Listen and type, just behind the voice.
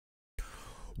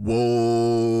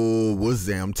Whoa, what's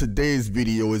up? Today's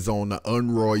video is on the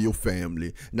unroyal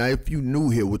family. Now, if you new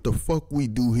here, what the fuck we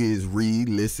do here is read,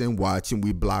 listen, watch, and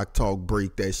we block talk,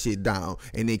 break that shit down.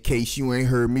 And in case you ain't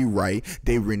heard me right,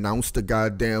 they renounced the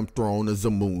goddamn throne of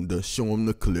Zamunda. Show them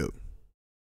the clip.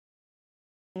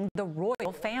 The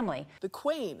royal family. The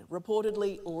Queen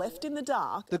reportedly left in the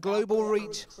dark. The global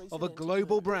reach of a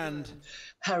global brand.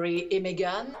 Harry y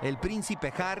Meghan. El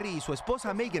príncipe Harry y su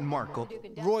esposa Meghan Markle.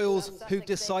 Royals who've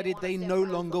decided they no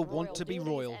longer want to be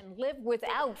royal. And live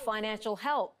without financial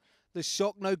help. The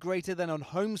shock no greater than on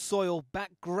home soil,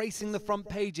 back gracing the front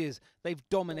pages. They've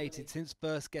dominated since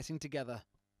first getting together.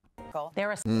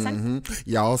 There are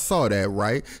Y'all saw that,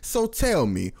 right? So tell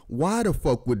me, why the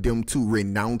fuck would them two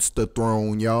renounce the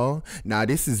throne, y'all? Now,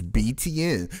 this is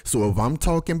BTN, so if I'm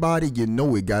talking about it, you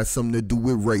know it got something to do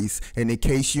with race. And in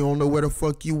case you don't know where the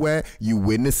fuck you at, you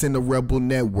witnessing the Rebel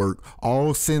Network.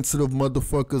 All sensitive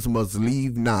motherfuckers must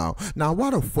leave now. Now,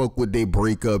 why the fuck would they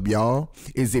break up, y'all?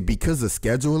 Is it because of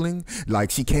scheduling?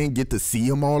 Like she can't get to see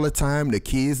him all the time? The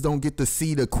kids don't get to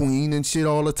see the queen and shit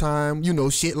all the time? You know,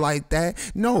 shit like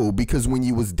that? No, because when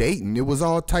you was dating, it was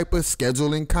all type of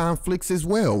scheduling conflicts as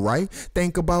well, right?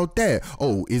 Think about that.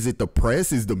 Oh, is it the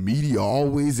press? Is the media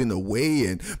always in the way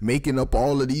and making up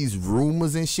all of these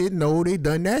rumors and shit? No, they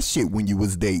done that shit when you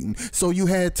was dating. So you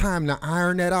had time to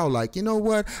iron that out. Like, you know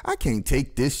what? I can't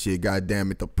take this shit,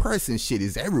 goddammit. The press and shit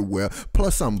is everywhere.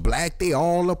 Plus, I'm black. They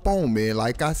all up on me.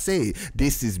 Like I said,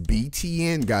 this is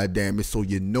BTN, goddammit. So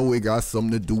you know it got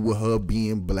something to do with her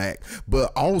being black.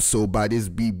 But also by this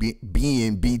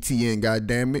being BTN,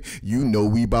 goddammit, you know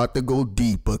we about to go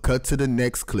deeper. Cut to the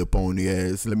next clip on the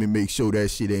ass. Let me make sure that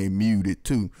shit ain't muted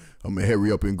too. I'm gonna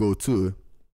hurry up and go to it.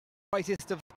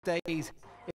 Brightest of days,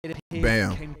 it appears Bam.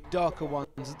 became darker ones.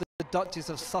 The Duchess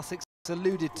of Sussex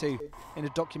alluded to in a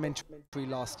documentary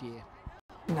last year.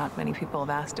 Not many people have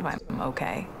asked if I'm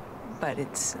okay, but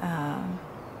it's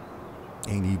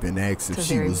Ain't even asked if a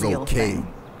she very was real okay.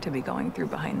 thing to be going through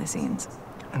behind the scenes.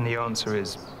 And the answer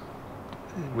is,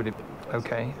 would it be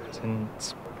okay, since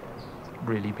it's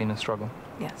really been a struggle?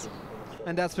 Yes.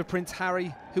 And as for Prince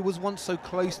Harry, who was once so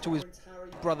close to his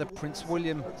brother Prince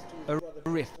William, a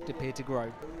rift appeared to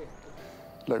grow.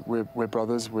 Look, we're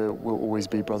brothers. We'll always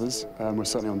be brothers. We're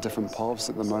certainly on different paths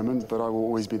at the moment, but I will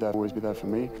always be there for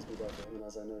me.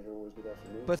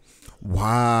 But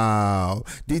wow,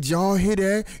 did y'all hear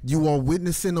that? You are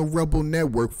witnessing a Rebel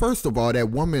Network. First of all,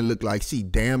 that woman looked like she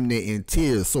damn near in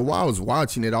tears. So while I was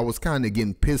watching it, I was kind of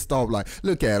getting pissed off. Like,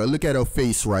 look at her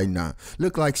face right now.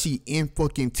 Look like she in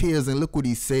fucking tears. And look what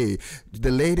he said.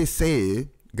 The lady said,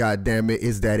 God damn it,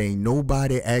 is that ain't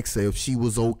nobody asked her if she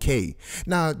was okay.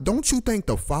 Now, don't you think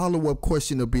the follow-up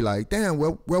question will be like, damn,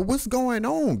 well, what's going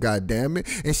on, god damn it?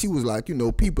 And she was like, you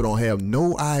know, people don't have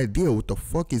no idea what the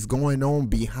fuck is going on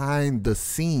behind the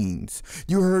scenes.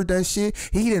 You heard that shit?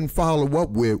 He didn't follow up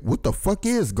with what the fuck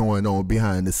is going on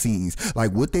behind the scenes.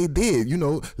 Like what they did, you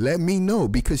know, let me know,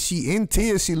 because she in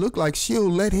tears. She looked like she'll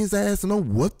let his ass know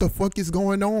what the fuck is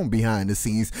going on behind the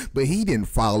scenes. But he didn't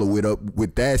follow it up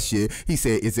with that shit. He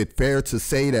said, is it fair to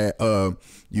say that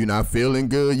you're not feeling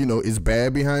good? You know, it's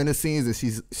bad behind the scenes.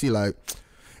 And she like,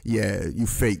 yeah, you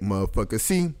fake motherfucker.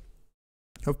 See?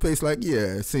 Her face like,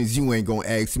 yeah, since you ain't gonna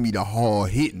ask me the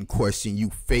hard-hitting question,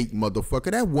 you fake motherfucker.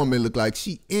 That woman look like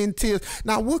she in tears.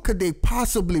 Now, what could they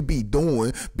possibly be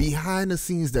doing behind the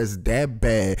scenes that's that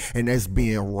bad and that's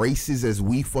being racist as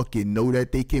we fucking know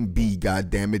that they can be,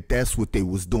 goddammit? That's what they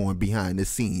was doing behind the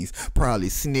scenes. Probably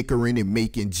snickering and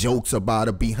making jokes about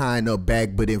her behind her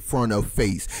back, but in front of her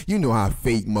face. You know how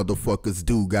fake motherfuckers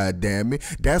do, goddammit.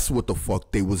 That's what the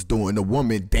fuck they was doing. The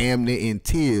woman damn near in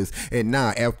tears. And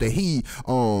now, after he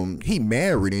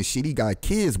married and shit, he got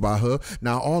kids by her.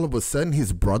 Now all of a sudden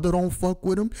his brother don't fuck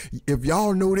with him. If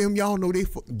y'all know them, y'all know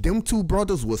them two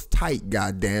brothers was tight,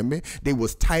 goddammit. They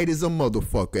was tight as a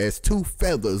motherfucker, as two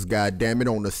feathers, goddammit,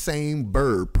 on the same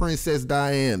bird, Princess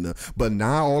Diana. But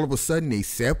now all of a sudden they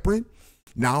separate.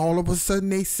 Now all of a sudden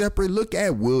they separate. Look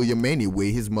at William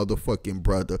anyway, his motherfucking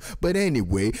brother. But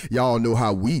anyway, y'all know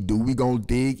how we do. We gonna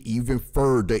dig even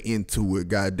further into it,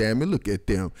 goddammit. Look at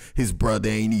them. His brother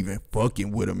ain't even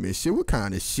fucking with him and shit. What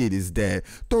kind of shit is that?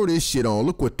 Throw this shit on.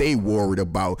 Look what they worried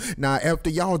about. Now after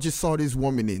y'all just saw this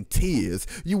woman in tears,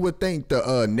 you would think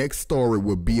the next story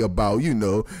would be about, you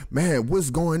know, man,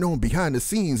 what's going on behind the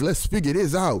scenes? Let's figure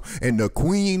this out. And the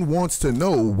queen wants to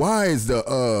know, why is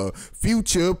the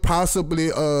future possibly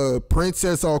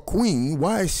princess or queen,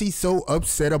 why is she so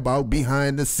upset about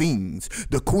behind the scenes?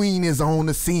 The queen is on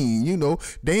the scene, you know.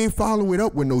 They ain't following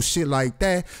up with no shit like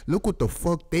that. Look what the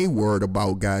fuck they worried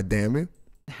about, goddammit.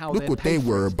 Look what they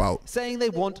worried about. Saying they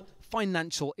want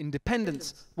financial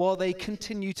independence while they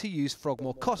continue to use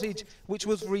Frogmore Cottage, which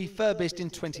was refurbished in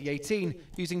 2018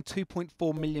 using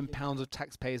 £2.4 million of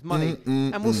taxpayers' money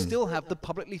and will still have the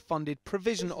publicly funded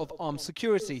provision of armed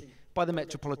security by the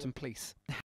Metropolitan Police.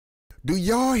 Do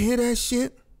y'all hear that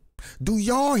shit? Do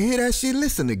y'all hear that shit?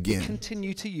 Listen again.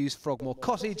 Continue to use Frogmore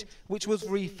Cottage, which was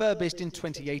refurbished in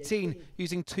 2018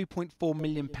 using £2.4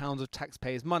 million of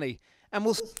taxpayers' money and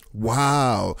will...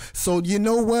 Wow. So you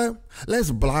know what?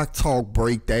 Let's block talk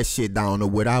break that shit down to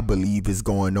what I believe is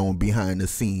going on behind the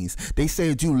scenes. They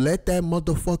said you let that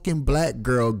motherfucking black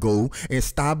girl go and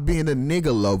stop being a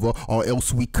nigga lover or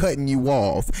else we cutting you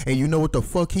off. And you know what the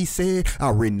fuck he said?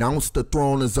 I renounced the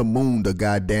throne as a moonder,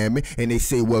 goddammit. And they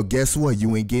said, well, guess what?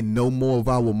 You ain't getting no more of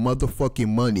our motherfucking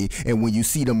money. And when you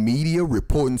see the media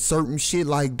reporting certain shit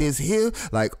like this here,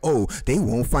 like, oh, they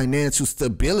want financial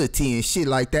stability and shit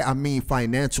like that. I mean,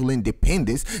 financial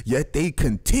independence, yet they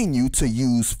continue to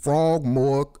use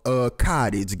Frogmore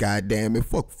Cottage, goddammit.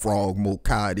 Fuck Frogmore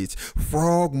Cottage.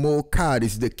 Frogmore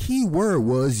Cottage. The key word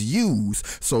was use.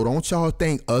 So don't y'all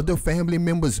think other family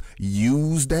members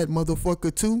use that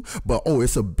motherfucker too? But oh,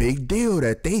 it's a big deal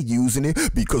that they using it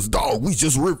because dog, we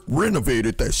just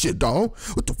renovated that shit, dog.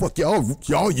 What the fuck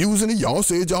y'all using it? Y'all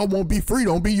said y'all won't be free.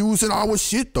 Don't be using our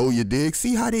shit though, you dig?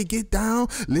 See how they get down?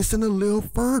 Listen a little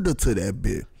further to that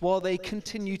bit. While they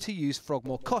continue to use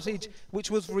Frogmore Cottage,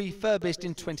 which was refurbished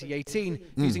in 2018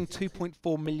 using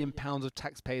 £2.4 million of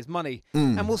taxpayers' money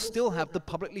and will still have the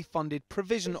publicly funded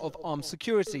provision of armed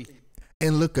security.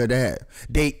 And look at that.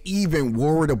 They even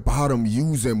worried about them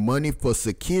using money for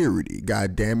security.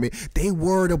 God damn it. They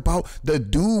worried about the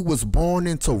dude was born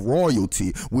into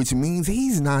royalty, which means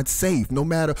he's not safe. No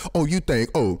matter, oh, you think,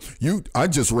 oh, I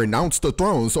just renounced the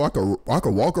throne so I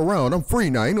could walk around. I'm free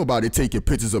now. Ain't nobody taking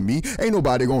pictures of me. Ain't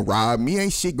nobody gonna rob me.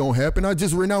 Ain't shit gonna happen. I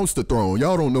just renounced the throne.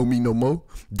 Y'all don't know me no more.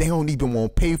 They don't even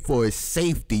want to pay for his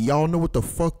safety. Y'all know what the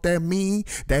fuck that mean?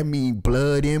 That mean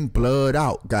blood in, blood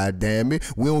out. God damn it.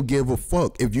 We don't give a fuck.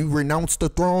 If you renounce the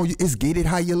throne, it's get it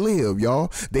how you live,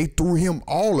 y'all. They threw him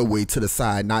all the way to the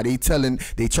side. Now they trying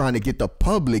to get the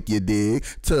public, you dig,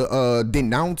 to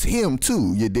denounce him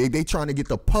too, you dig. They trying to get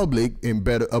the public, in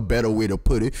a better way to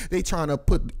put it, they trying to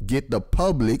get the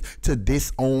public to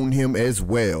disown him as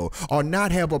well, or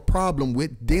not have a problem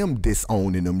with them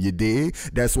disowning him, you dig.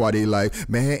 That's why they like,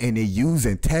 man, and they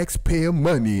using taxpayer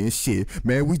money and shit.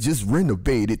 Man, we just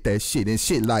renovated that shit and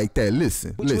shit like that.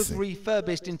 Listen. Which was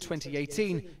refurbished in 2018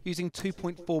 using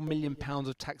 £2.4 million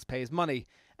of taxpayers' money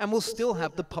and will still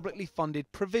have the publicly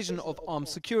funded provision of armed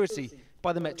security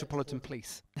by the Metropolitan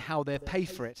Police. How they pay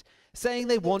for it, saying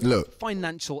they want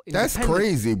financial independence. That's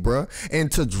crazy, bruh.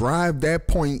 And to drive that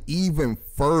point even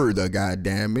further,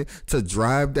 goddammit, to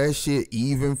drive that shit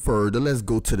even further, let's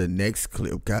go to the next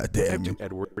clip, goddammit.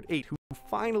 Edward VIII, who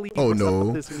finally... Oh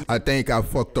no, I think I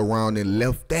fucked around and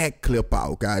left that clip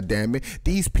out, goddammit.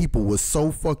 These people were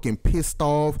so fucking pissed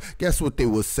off. Guess what they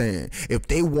were saying? If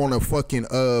they want to fucking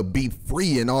be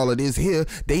free and all of this here,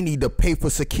 they need to pay for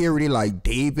security like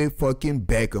David fucking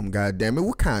Beckham, goddammit.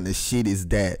 What kind of shit is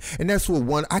that? And that's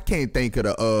what I can't think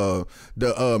of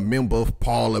the member of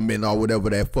parliament or whatever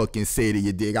that fucking said it,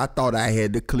 you dig. I thought I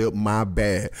had the clip, my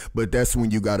bad. But that's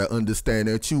when you gotta understand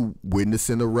that you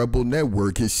witnessing a rebel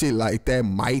network and shit like that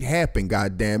might happen,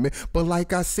 goddammit. But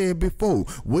like I said before,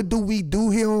 what do we do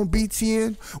here on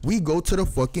BTN? We go to the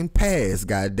fucking past,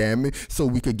 goddammit, so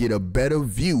we could get a better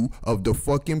view of the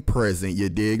fucking present, you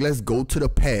dig. Let's go to the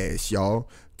past, y'all.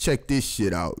 Check this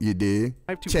shit out, you dig?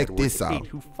 Check this out.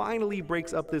 Who finally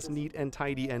breaks up this neat and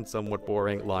tidy and somewhat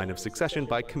boring line of succession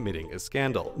by committing a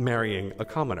scandal, marrying a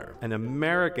commoner, an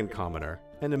American commoner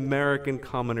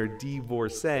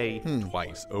divorcee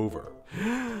twice over.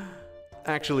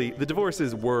 Actually, the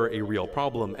divorces were a real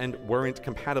problem and weren't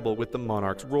compatible with the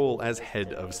monarch's role as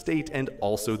head of state and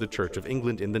also the Church of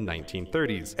England in the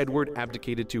 1930s. Edward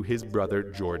abdicated to his brother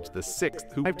George VI,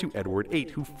 who to Edward VIII,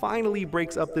 who finally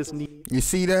breaks up this need. You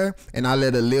see that? And I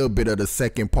let a little bit of the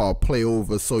second part play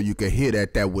over so you could hear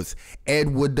that was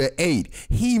Edward VIII.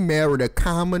 He married a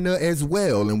commoner as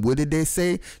well. And what did they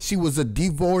say? She was a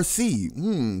divorcee.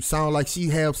 Sound like she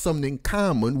have something in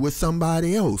common with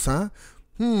somebody else, huh?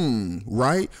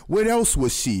 Right? What else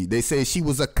was she? They say she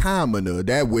was a commoner.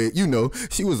 That way, you know,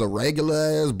 she was a regular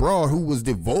ass broad who was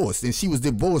divorced, and she was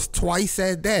divorced twice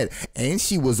at that. And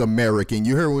she was American.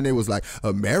 You heard when they was like,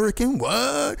 American?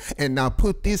 What? And now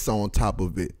put this on top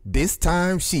of it. This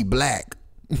time she black.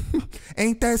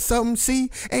 Ain't that something? See,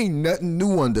 ain't nothing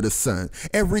new under the sun.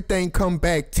 Everything come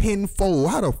back tenfold.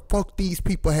 How the fuck these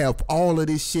people have all of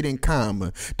this shit in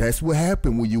common? That's what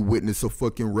happened when you witness a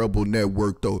fucking rebel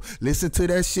network, though. Listen to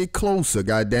that shit closer,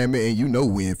 goddammit, and you know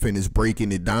we ain't finished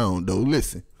breaking it down, though.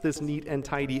 Listen. This neat and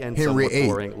tidy and Henry somewhat VIII.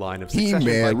 boring line of He succession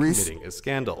by marries- committing a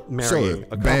scandal, Sure, marrying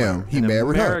a bam, commoner, he an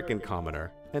married her. American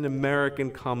commoner, an American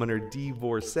commoner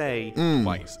divorcee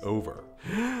twice over.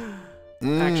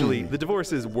 Actually, the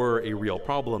divorces were a real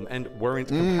problem and weren't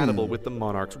compatible with the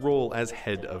monarch's role as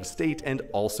head of state and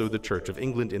also the Church of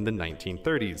England in the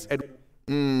 1930s.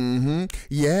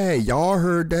 Yeah, y'all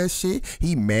heard that shit?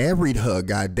 He married her,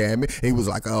 goddammit. He was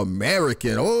like an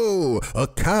American, oh, a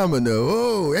commoner,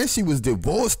 oh, and she was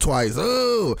divorced twice,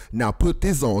 oh. Now put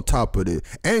this on top of it.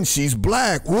 And she's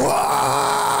black.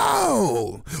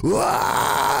 Whoa!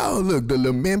 Wow! Look, the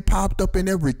lament popped up and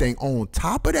everything. On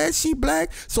top of that, she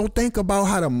black? So think about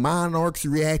how the monarchs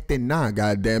reacting now,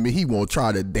 goddammit. He won't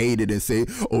try to date it and say,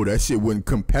 oh, that shit wasn't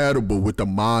compatible with the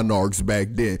monarchs back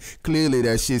then. Clearly,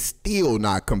 that shit's still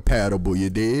not compatible, you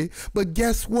dig? But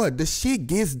guess what? The shit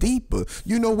gets deeper.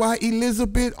 You know why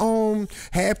Elizabeth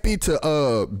happy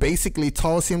to basically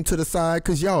toss him to the side?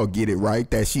 Cause y'all get it, right?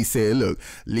 That she said, look,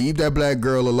 leave that black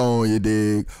girl alone, you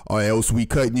dig? Or else we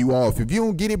cutting you off. If you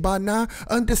don't get it by now,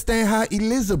 understand how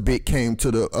Elizabeth came to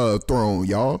the throne,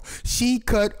 y'all. She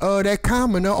cut that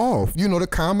commoner off. You know the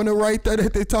commoner right there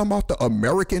that they talking about, the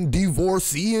American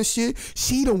divorcee and shit?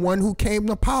 She the one who came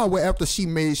to power after she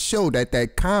made sure that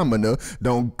that commoner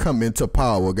don't come into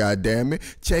power, goddammit.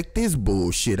 Check this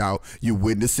bullshit out. You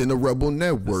witnessing a rebel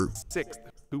network. Sixth,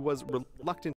 who was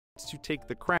reluctant to take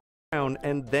the crown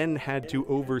and then had to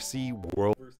oversee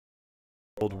World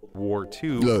War II.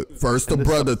 Look, first the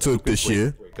brother took the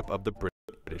shit. Breakup of the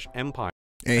British Empire.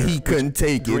 And he couldn't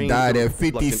take it, died at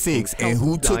 56. And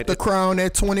who took the crown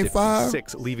at 25?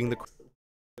 56, leaving the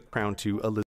crown to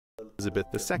Elizabeth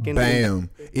II. Bam.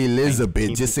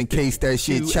 Elizabeth, just in case that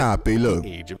shit choppy, look.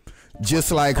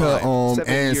 Just like her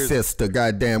ancestor,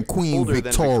 goddamn Queen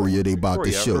Victoria, they about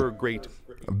to show. Her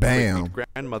Bam.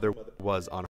 grandmother was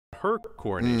on her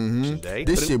coronation day.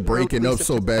 This shit breaking up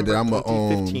so bad that I'ma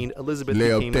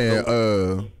lay up there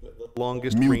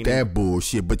longest mute that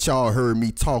bullshit. But y'all heard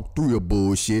me talk through the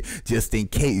bullshit just in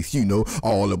case, you know,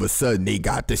 all of a sudden they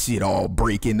got the shit all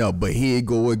breaking up. But here it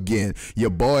go again. Your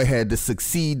boy had to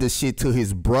succeed the shit to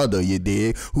his brother, you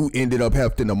did, who ended up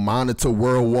having to monitor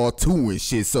World War II and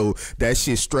shit. So that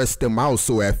shit stressed him out.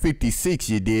 So at 56,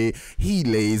 you did, he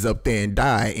lays up there and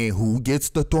die. And who gets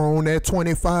the throne at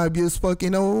 25 years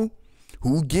fucking old?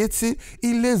 Who gets it?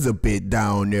 Elizabeth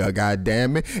down there,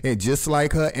 goddammit. And just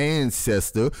like her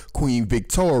ancestor, Queen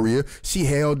Victoria, she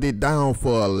held it down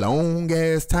for a long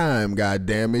ass time,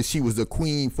 goddammit. She was a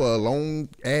queen for a long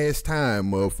ass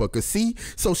time, motherfucker. See?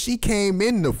 So she came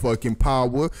in the fucking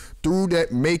power through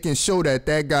that, making sure that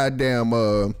that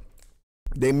goddamn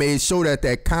they made sure that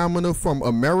that commoner from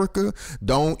America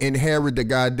don't inherit the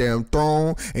goddamn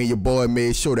throne, and your boy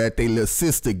made sure that they little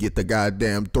sister get the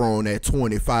goddamn throne at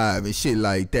 25 and shit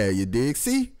like that, you dig?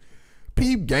 See?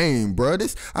 Peep game,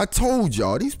 brothers. I told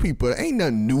y'all, these people ain't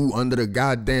nothing new under the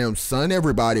goddamn sun.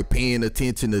 Everybody paying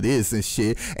attention to this and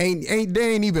shit. They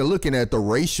ain't even looking at the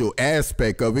racial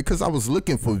aspect of it, because I was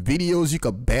looking for videos. You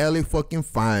could barely fucking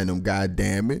find them,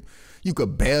 goddammit. You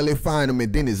could barely find him,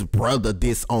 and then his brother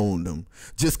disowned him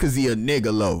just because he a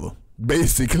nigga lover.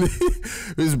 Basically,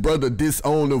 his brother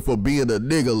disowned him for being a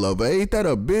nigga lover. Ain't that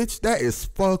a bitch? That is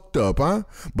fucked up, huh?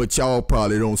 But y'all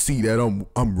probably don't see that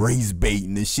I'm race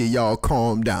baiting and shit. Y'all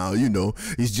calm down, you know.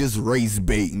 It's just race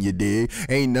baiting, you dig?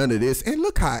 Ain't none of this. And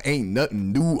look how ain't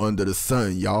nothing new under the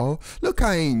sun, y'all. Look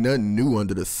how ain't nothing new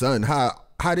under the sun. How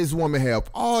this woman have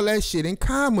all that shit in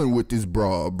common with this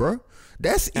broad, bruh.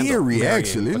 That's eerie,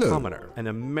 actually. Look, commoner, an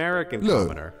American look,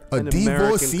 commoner, a an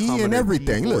divorcee American and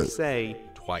everything. Look, divorcee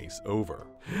twice over.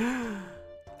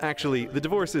 Actually, the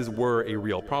divorces were a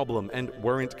real problem and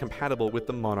weren't compatible with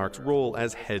the monarch's role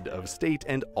as head of state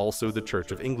and also the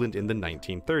Church of England in the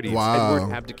 1930s. Wow.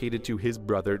 Edward abdicated to his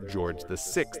brother George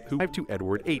VI, who arrived to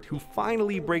Edward VIII, who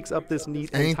finally breaks up this neat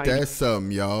and ain't tidy. that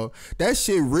something, y'all? That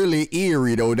shit really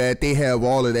eerie, though, that they have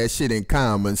all of that shit in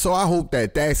common. So I hope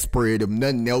that spread, if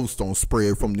nothing else don't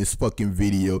spread from this fucking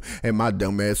video. And my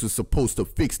dumb ass was supposed to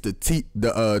fix the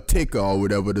ticker or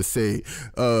whatever to say,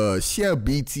 share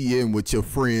BTN with your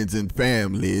friends friends and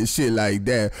family and shit like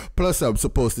that. Plus, I'm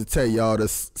supposed to tell y'all to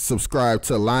subscribe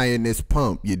to Lioness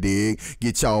Pump, you dig?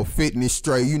 Get y'all fitness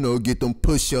straight, you know, get them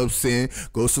push-ups in.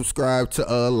 Go subscribe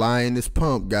to Lioness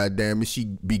Pump, goddamn it. She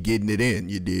be getting it in,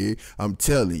 you dig? I'm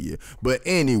telling you. But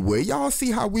anyway, y'all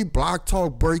see how we Block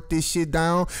Talk break this shit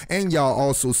down? And y'all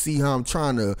also see how I'm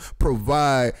trying to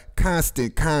provide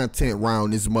constant content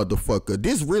around this motherfucker.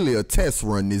 This really a test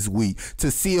run this week to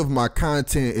see if my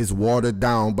content is watered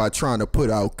down by trying to put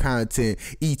out content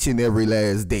each and every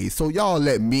last day. So y'all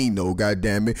let me know,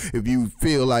 goddamn it, if you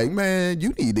feel like, man,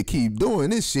 you need to keep doing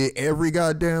this shit every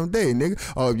goddamn day, nigga.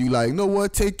 Or if you like, know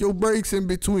what, take your breaks in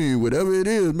between, whatever it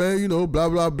is, man, you know, blah,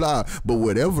 blah, blah. But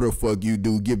whatever the fuck you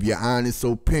do, give your honest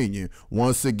opinion.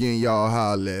 Once again, y'all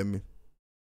holler at me.